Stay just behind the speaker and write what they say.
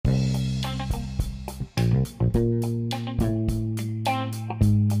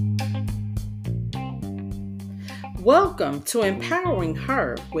Welcome to Empowering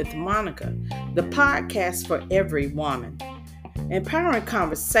Her with Monica, the podcast for every woman. Empowering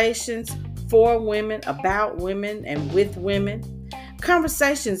conversations for women, about women, and with women.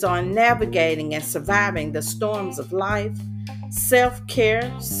 Conversations on navigating and surviving the storms of life,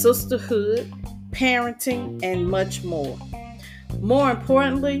 self-care, sisterhood, parenting, and much more. More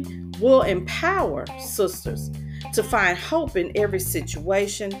importantly, we'll empower sisters to find hope in every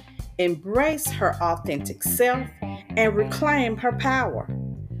situation, embrace her authentic self, and reclaim her power.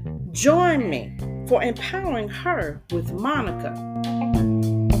 Join me for Empowering Her with Monica.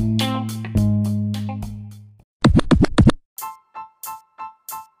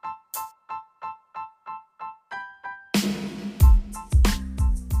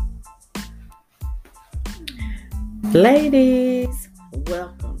 Ladies,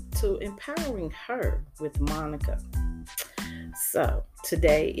 welcome to Empowering Her with Monica. So,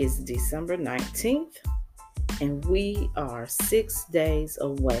 today is December 19th, and we are 6 days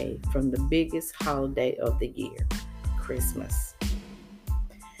away from the biggest holiday of the year, Christmas.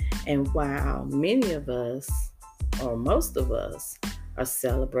 And while many of us, or most of us, are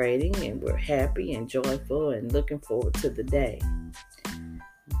celebrating and we're happy and joyful and looking forward to the day,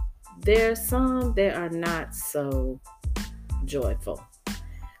 there are some that are not so joyful.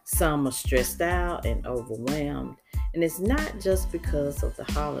 Some are stressed out and overwhelmed. And it's not just because of the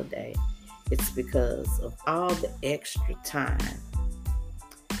holiday. It's because of all the extra time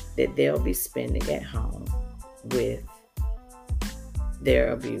that they'll be spending at home with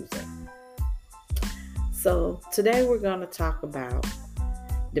their abuser. So today we're going to talk about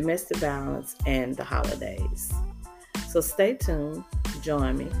domestic violence and the holidays. So stay tuned,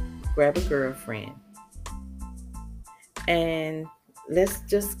 join me, grab a girlfriend, and let's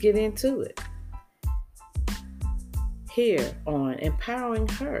just get into it. Here on Empowering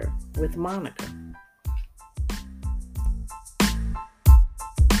Her with Monica.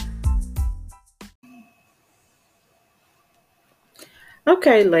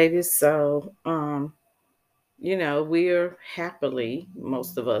 Okay, ladies, so we're happily,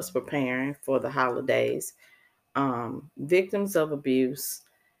 most of us, preparing for the holidays. Victims of abuse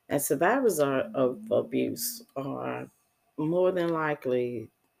and survivors of abuse are more than likely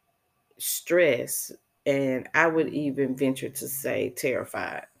stressed, and I would even venture to say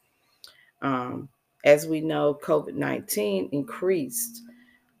terrified. Um, as we know, COVID-19 increased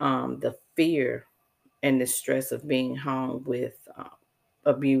the fear and the stress of being home with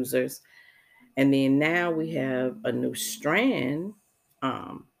abusers. And then now we have a new strand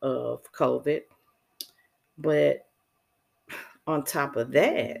of COVID. But on top of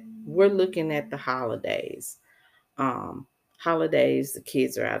that, we're looking at the holidays. Um, Holidays, the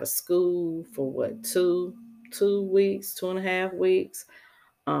kids are out of school for what, 2 weeks, 2.5 weeks.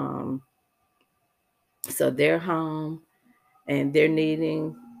 Um, so they're home and they're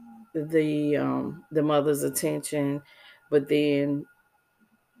needing the mother's attention, but then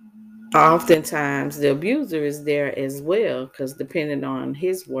oftentimes the abuser is there as well, because depending on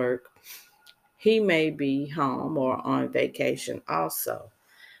his work, he may be home or on vacation also.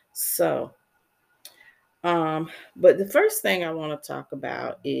 So, but the first thing I want to talk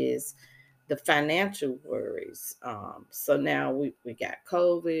about is the financial worries. So now we got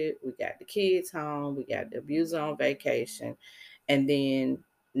COVID, we got the kids home, we got the abuser on vacation, and then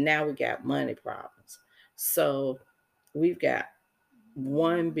now we got money problems. So we've got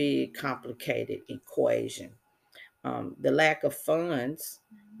one big complicated equation. The lack of funds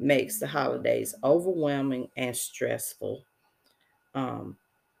makes the holidays overwhelming and stressful,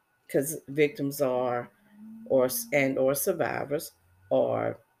 because victims are or survivors,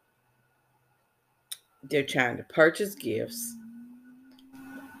 or they're trying to purchase gifts,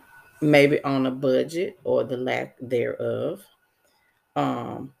 maybe on a budget or the lack thereof.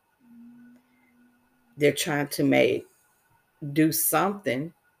 Um, they're trying to do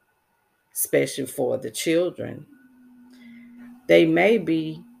something special for the children. They may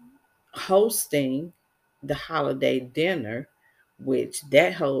be hosting the holiday dinner, which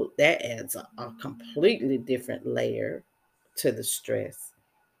that adds a completely different layer to the stress.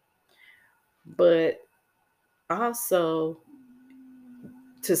 But also,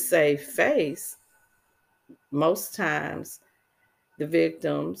 to save face, most times the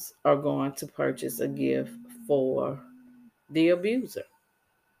victims are going to purchase a gift for the abuser.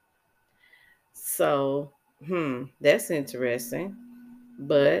 So, that's interesting.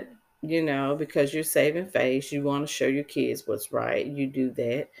 But, because you're saving face, you want to show your kids what's right, you do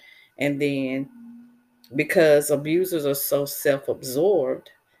that. And then because abusers are so self absorbed,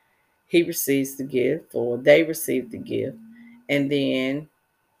 he receives the gift or they receive the gift. And then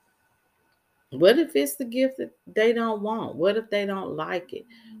what if it's the gift that they don't want? What if they don't like it?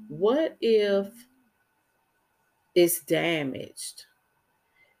 What if it's damaged?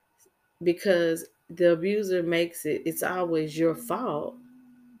 Because the abuser makes it's always your fault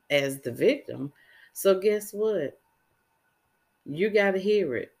as the victim. So guess what? You got to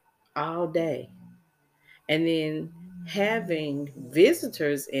hear it all day. And then having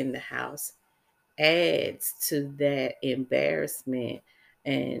visitors in the house adds to that embarrassment.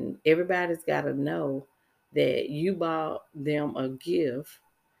 And everybody's got to know that you bought them a gift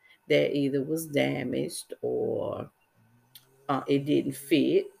that either was damaged or it didn't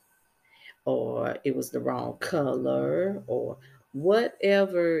fit or it was the wrong color or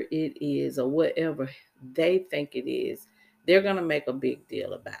whatever it is or whatever they think it is, they're going to make a big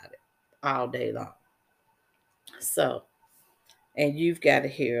deal about it all day long. So, and you've got to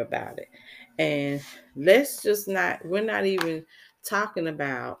hear about it. And let's just not, we're not even talking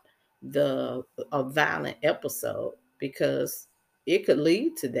about the a violent episode because it could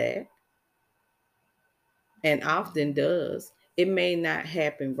lead to that and often does. It may not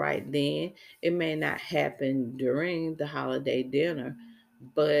happen right then, it may not happen during the holiday dinner,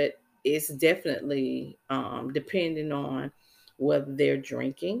 but it's definitely depending on whether they're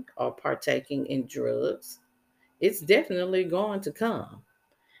drinking or partaking in drugs. It's definitely going to come.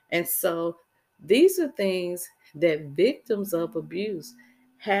 And so these are things that victims of abuse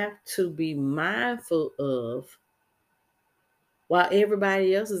have to be mindful of while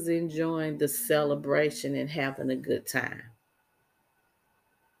everybody else is enjoying the celebration and having a good time.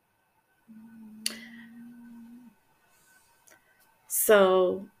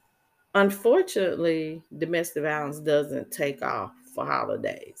 So, unfortunately, domestic violence doesn't take off for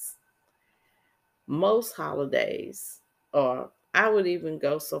holidays. Most holidays, or I would even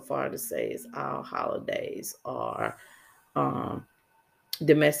go so far to say it's all holidays, are um,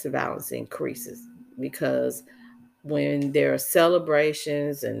 domestic violence increases because when there are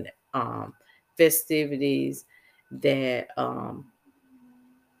celebrations and festivities that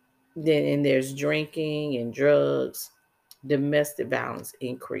then and there's drinking and drugs, domestic violence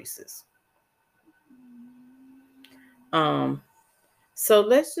increases. Um, so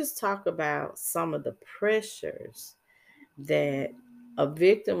let's just talk about some of the pressures that a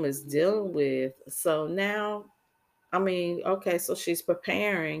victim is dealing with. So now, I mean, okay, so she's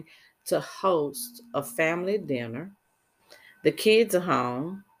preparing to host a family dinner. The kids are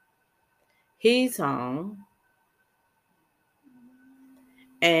home. He's home.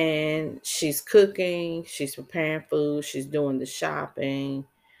 And she's cooking, she's preparing food, she's doing the shopping.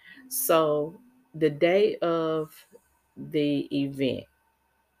 So the day of the event,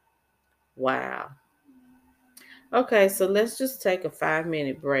 wow. Okay, so let's just take a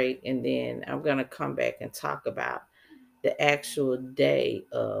 5-minute break and then I'm going to come back and talk about the actual day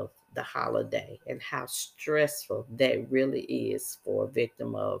of the holiday and how stressful that really is for a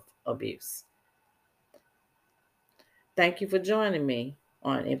victim of abuse. Thank you for joining me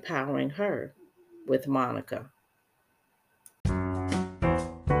on Empowering Her with Monica.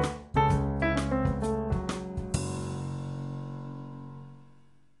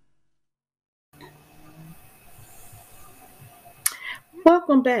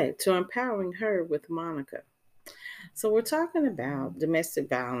 Welcome back to Empowering Her with Monica. So, we're talking about domestic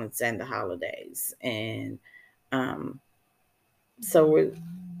violence and the holidays. And um, so, we're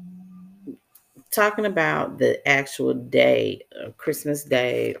talking about the actual day, Christmas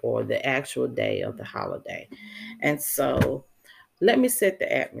Day, or the actual day of the holiday. And so, let me set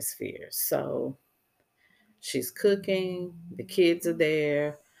the atmosphere. So, she's cooking, the kids are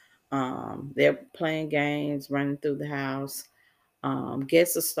there, they're playing games, running through the house.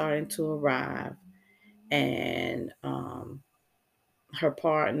 Guests are starting to arrive, and her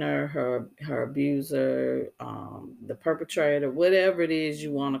partner, her abuser, the perpetrator, whatever it is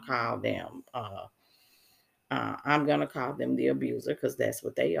you want to call them. I'm gonna call them the abuser because that's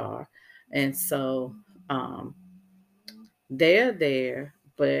what they are, and so um, they're there,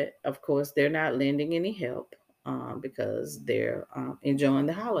 but of course they're not lending any help because they're enjoying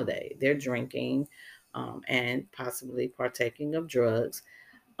the holiday. They're drinking and possibly partaking of drugs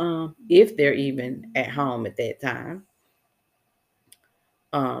if they're even at home at that time.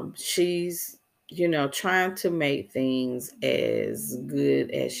 She's trying to make things as good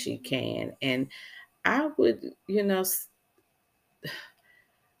as she can, and I would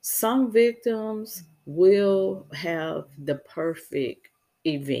some victims will have the perfect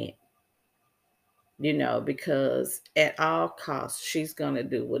event, because at all costs she's going to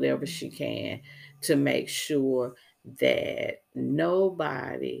do whatever she can to make sure that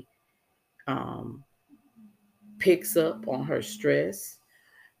nobody um, picks up on her stress.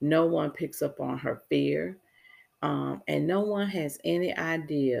 No one picks up on her fear. And no one has any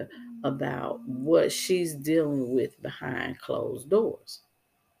idea about what she's dealing with behind closed doors.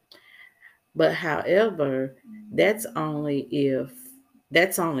 But however, that's only if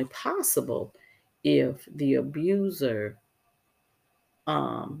that's only possible if the abuser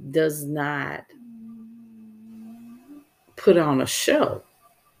does not put on a show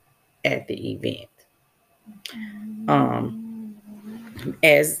at the event, um,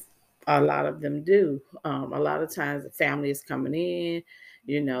 as a lot of them do. A lot of times, the family is coming in.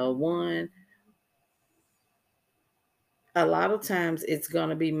 You know, one a lot of times it's going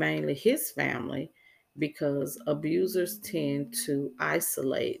to be mainly his family because abusers tend to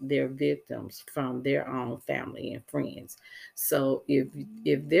isolate their victims from their own family and friends. So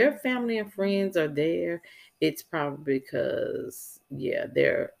if their family and friends are there, it's probably because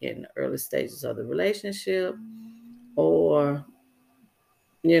they're in the early stages of the relationship, or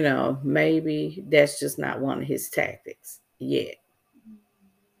maybe that's just not one of his tactics yet.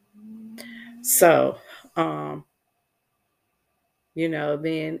 So um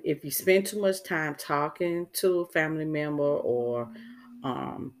then if you spend too much time talking to a family member, or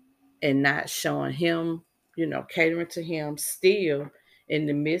um, and not showing him, catering to him still in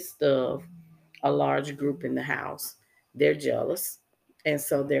the midst of a large group in the house, they're jealous. And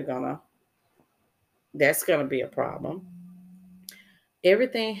so that's gonna be a problem.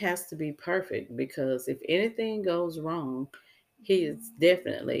 Everything has to be perfect because if anything goes wrong, he is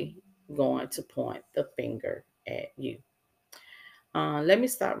definitely going to point the finger at you. Let me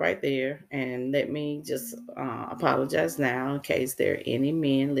stop right there and let me just apologize now in case there are any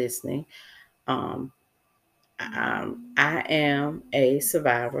men listening. Um, I am a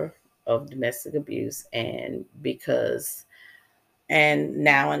survivor of domestic abuse, and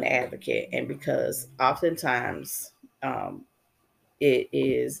now an advocate, and because oftentimes um, it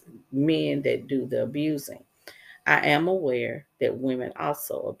is men that do the abusing. I am aware that women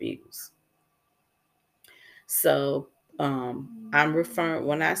also abuse. So I'm referring,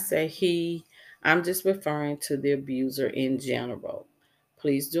 when I say he, I'm just referring to the abuser in general.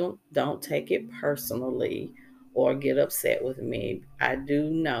 Please don't take it personally or get upset with me. I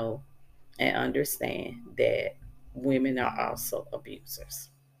do know and understand that women are also abusers.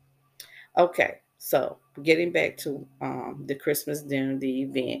 Okay, so getting back to the Christmas dinner, the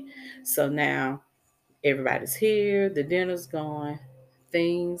event. So now everybody's here, the dinner's going.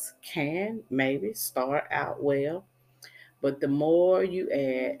 Things can maybe start out well, but the more you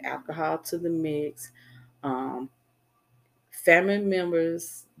add alcohol to the mix, um, family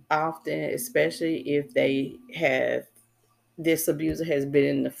members often, especially if they have this abuser has been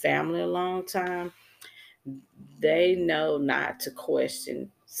in the family a long time, they know not to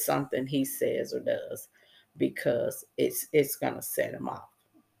question something he says or does because it's gonna set him off.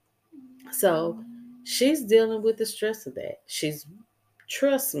 So she's dealing with the stress of that. She's,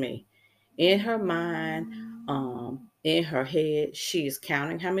 trust me, in her mind, in her head, she is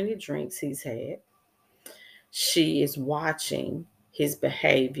counting how many drinks he's had. She is watching his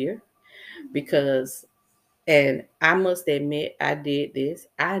behavior because, and I must admit, I did this.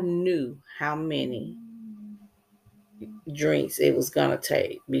 I knew how many drinks it was going to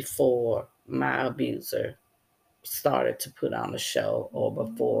take before my abuser started to put on a show, or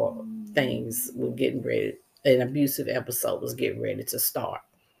before things were getting ready, an abusive episode was getting ready to start.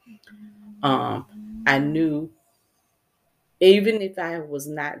 I knew, even if I was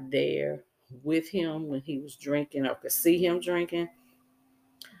not there with him when he was drinking or could see him drinking,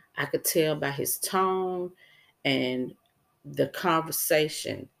 I could tell by his tone and the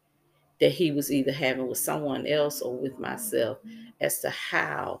conversation that he was either having with someone else or with myself as to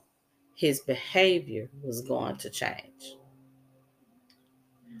how his behavior was going to change.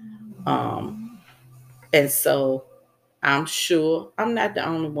 Um, and so I'm sure I'm not the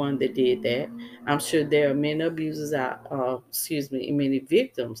only one that did that. I'm sure there are many abusers many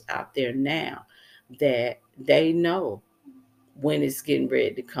victims out there now that they know when it's getting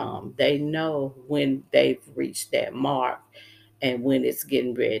ready to come. They know when they've reached that mark and when it's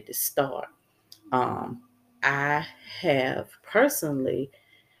getting ready to start. Um, I have personally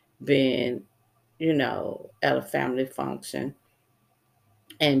been, at a family function,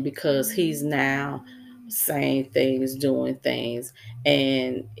 and because he's now saying things, doing things,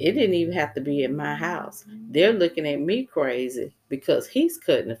 and it didn't even have to be at my house. They're looking at me crazy because he's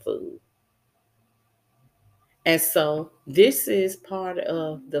cutting the food. And so this is part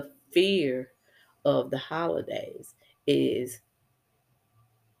of the fear of the holidays, is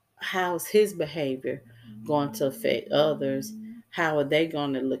how's his behavior going to affect others? how are they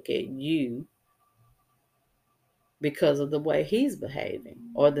going to look at you because of the way he's behaving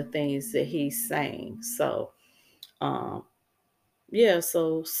or the things that he's saying? So, um, yeah,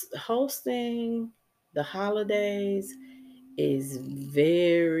 so hosting the holidays is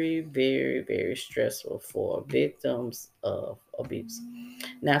very, very, very stressful for victims of abuse.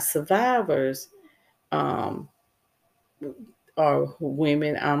 Now, survivors um, are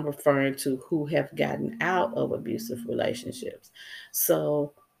women I'm referring to who have gotten out of abusive relationships.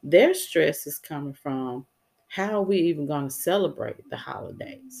 So their stress is coming from, how are we even going to celebrate the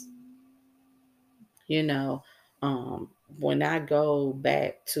holidays? You know, when I go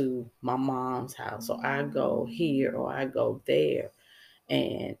back to my mom's house, or I go here, or I go there,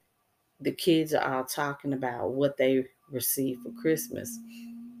 and the kids are all talking about what they received for Christmas,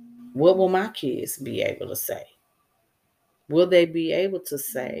 what will my kids be able to say? Will they be able to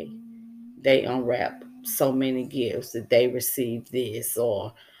say they unwrap so many gifts, that they received this,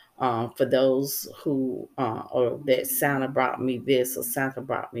 or for those who, or that Santa brought me this, or Santa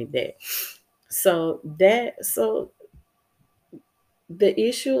brought me that? So the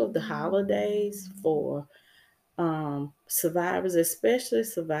issue of the holidays for survivors, especially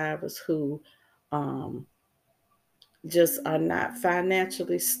survivors who um, just are not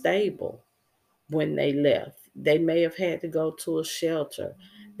financially stable when they left. They may have had to go to a shelter.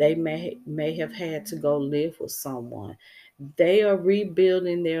 They may have had to go live with someone. They are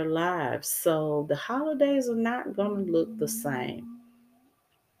rebuilding their lives. So the holidays are not going to look the same.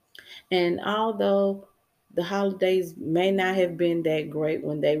 And although the holidays may not have been that great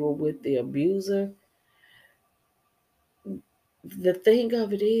when they were with the abuser, the thing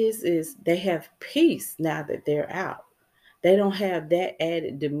of it is they have peace now that they're out. They don't have that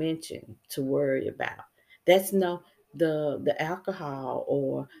added dimension to worry about. That's no, the alcohol,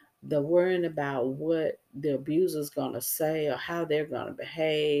 or the worrying about what the abuser's gonna say, or how they're gonna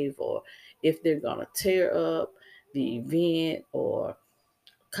behave, or if they're gonna tear up the event or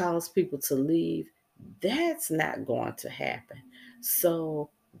cause people to leave. That's not going to happen. So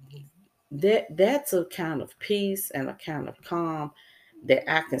that's a kind of peace and a kind of calm that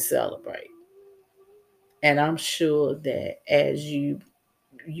I can celebrate. And I'm sure that as you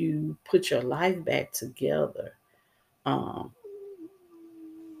put your life back together, um,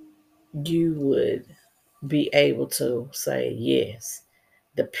 you would be able to say, yes,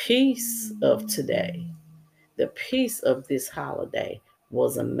 the peace of today, the peace of this holiday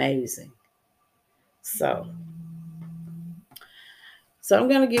was amazing. So, so I'm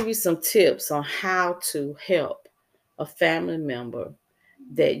going to give you some tips on how to help a family member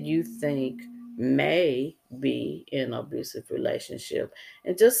that you think may be in an abusive relationship,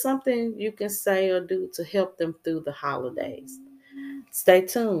 and just something you can say or do to help them through the holidays. Stay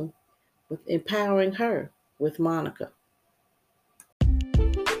tuned with Empowering Her with Monica.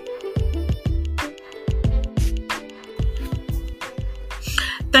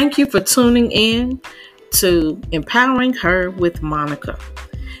 Thank you for tuning in to Empowering Her with Monica.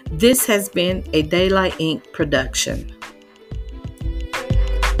 This has been a Daylight Inc. production.